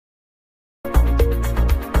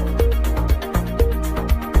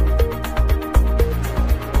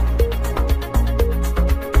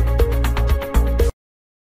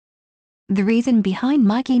The reason behind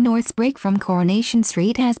Mikey North's break from Coronation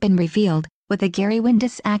Street has been revealed, with the Gary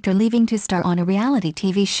Windass actor leaving to star on a reality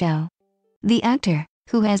TV show. The actor,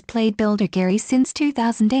 who has played Builder Gary since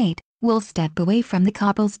 2008, will step away from the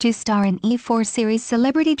couples to star in E4 series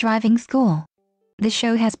Celebrity Driving School. The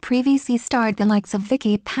show has previously starred the likes of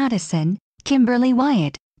Vicky Pattison, Kimberly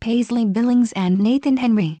Wyatt, Paisley Billings and Nathan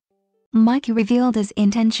Henry. Mikey revealed his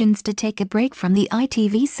intentions to take a break from the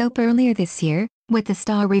ITV soap earlier this year, with the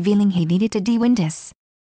star revealing he needed to de-Windass.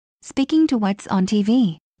 Speaking to What's on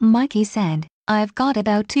TV, Mikey said, "I've got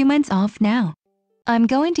about 2 months off now. I'm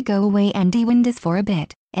going to go away and de-Windass for a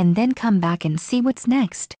bit, and then come back and see what's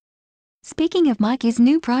next." Speaking of Mikey's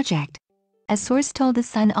new project, a source told The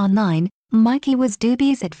Sun Online, Mikey was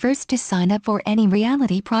dubious at first to sign up for any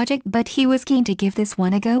reality project, but he was keen to give this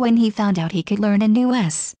one a go when he found out he could learn a new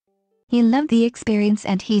S. He loved the experience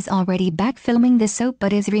and he's already back filming the soap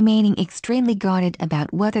but is remaining extremely guarded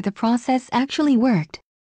about whether the process actually worked.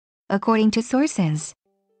 According to sources,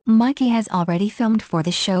 Mikey has already filmed for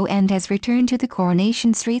the show and has returned to the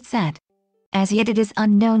Coronation Street set. As yet it is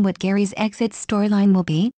unknown what Gary's exit storyline will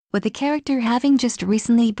be, with the character having just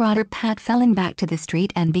recently brought her Pat Fallon back to the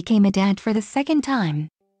street and became a dad for the second time.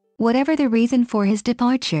 Whatever the reason for his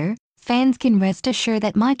departure, fans can rest assured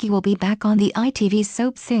that Mikey will be back on the ITV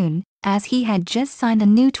soap soon, as he had just signed a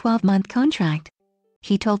new 12-month contract.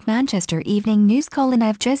 He told Manchester Evening News: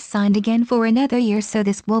 "I've just signed again for another year, so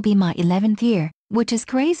this will be my 11th year, which is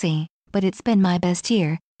crazy, but it's been my best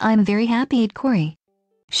year. I'm very happy at Corey.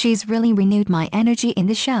 She's really renewed my energy in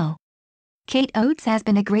the show." Kate Oates has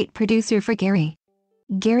been a great producer for Gary.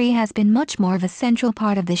 "Gary has been much more of a central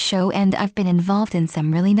part of the show and I've been involved in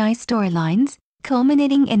some really nice storylines,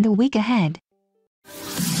 culminating in the week ahead.